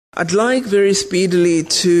I'd like very speedily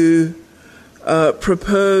to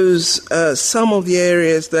propose some of the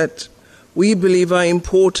areas that we believe are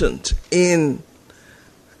important in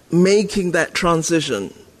making that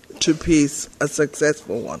transition to peace a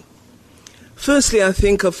successful one. Firstly, I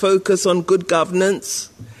think a focus on good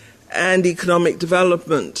governance and economic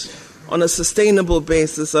development on a sustainable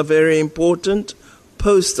basis are very important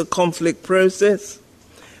post the conflict process.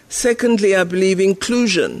 Secondly, I believe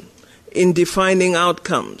inclusion in defining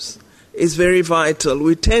outcomes is very vital.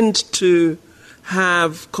 We tend to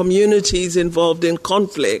have communities involved in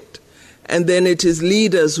conflict, and then it is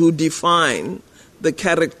leaders who define the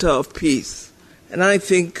character of peace. And I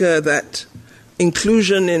think that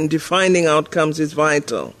inclusion in defining outcomes is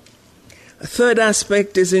vital. A third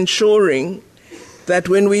aspect is ensuring that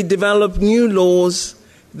when we develop new laws,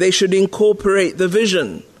 they should incorporate the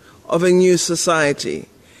vision of a new society.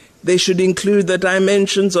 They should include the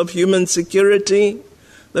dimensions of human security,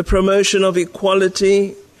 the promotion of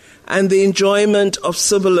equality, and the enjoyment of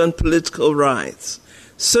civil and political rights,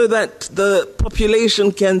 so that the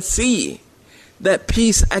population can see that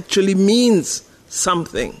peace actually means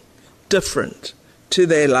something different to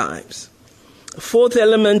their lives. A fourth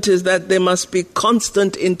element is that there must be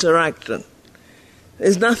constant interaction.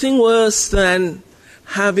 There's nothing worse than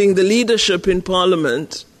having the leadership in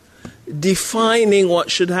Parliament defining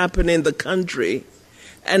what should happen in the country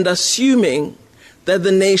and assuming that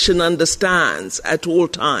the nation understands at all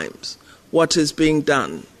times what is being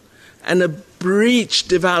done. And a breach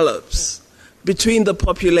develops between the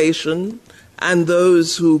population and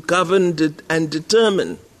those who govern and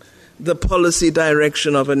determine the policy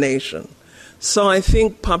direction of a nation. So I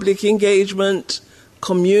think public engagement,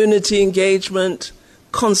 community engagement,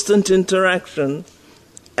 constant interaction,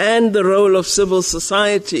 and the role of civil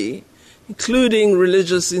society, including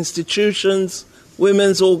religious institutions,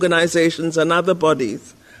 women's organizations, and other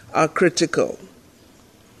bodies, are critical.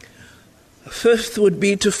 Fifth would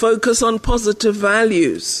be to focus on positive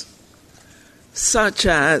values, such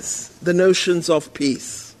as the notions of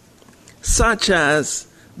peace, such as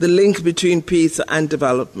the link between peace and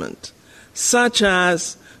development, such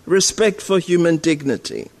as respect for human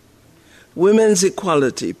dignity, women's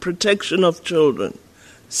equality, protection of children.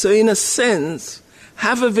 So in a sense,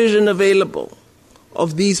 have a vision available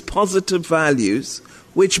of these positive values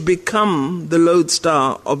which become the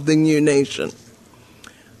lodestar of the new nation.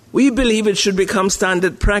 We believe it should become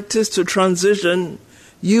standard practice to transition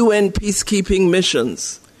UN peacekeeping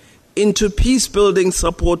missions into peace-building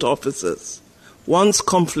support officers once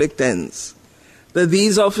conflict ends. That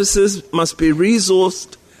these officers must be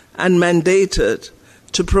resourced and mandated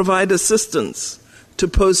to provide assistance to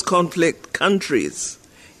post-conflict countries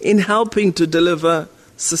in helping to deliver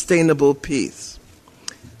sustainable peace.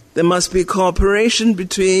 There must be cooperation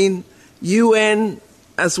between UN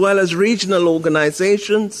as well as regional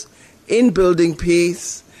organizations in building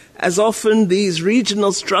peace, as often these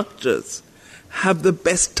regional structures have the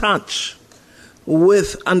best touch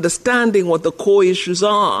with understanding what the core issues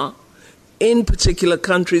are in particular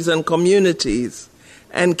countries and communities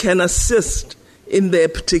and can assist in their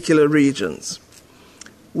particular regions.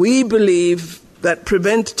 We believe that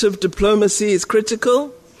preventative diplomacy is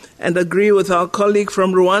critical and agree with our colleague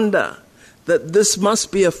from Rwanda that this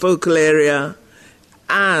must be a focal area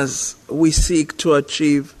as we seek to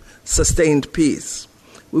achieve sustained peace.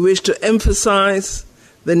 We wish to emphasize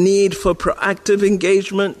the need for proactive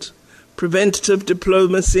engagement, preventative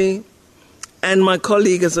diplomacy, and my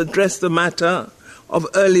colleague has addressed the matter of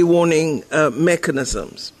early warning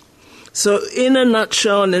mechanisms. So in a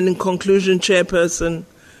nutshell and in conclusion, Chairperson,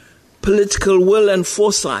 political will and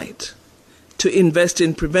foresight to invest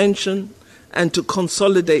in prevention and to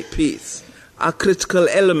consolidate peace are critical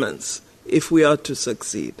elements if we are to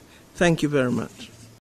succeed. Thank you very much.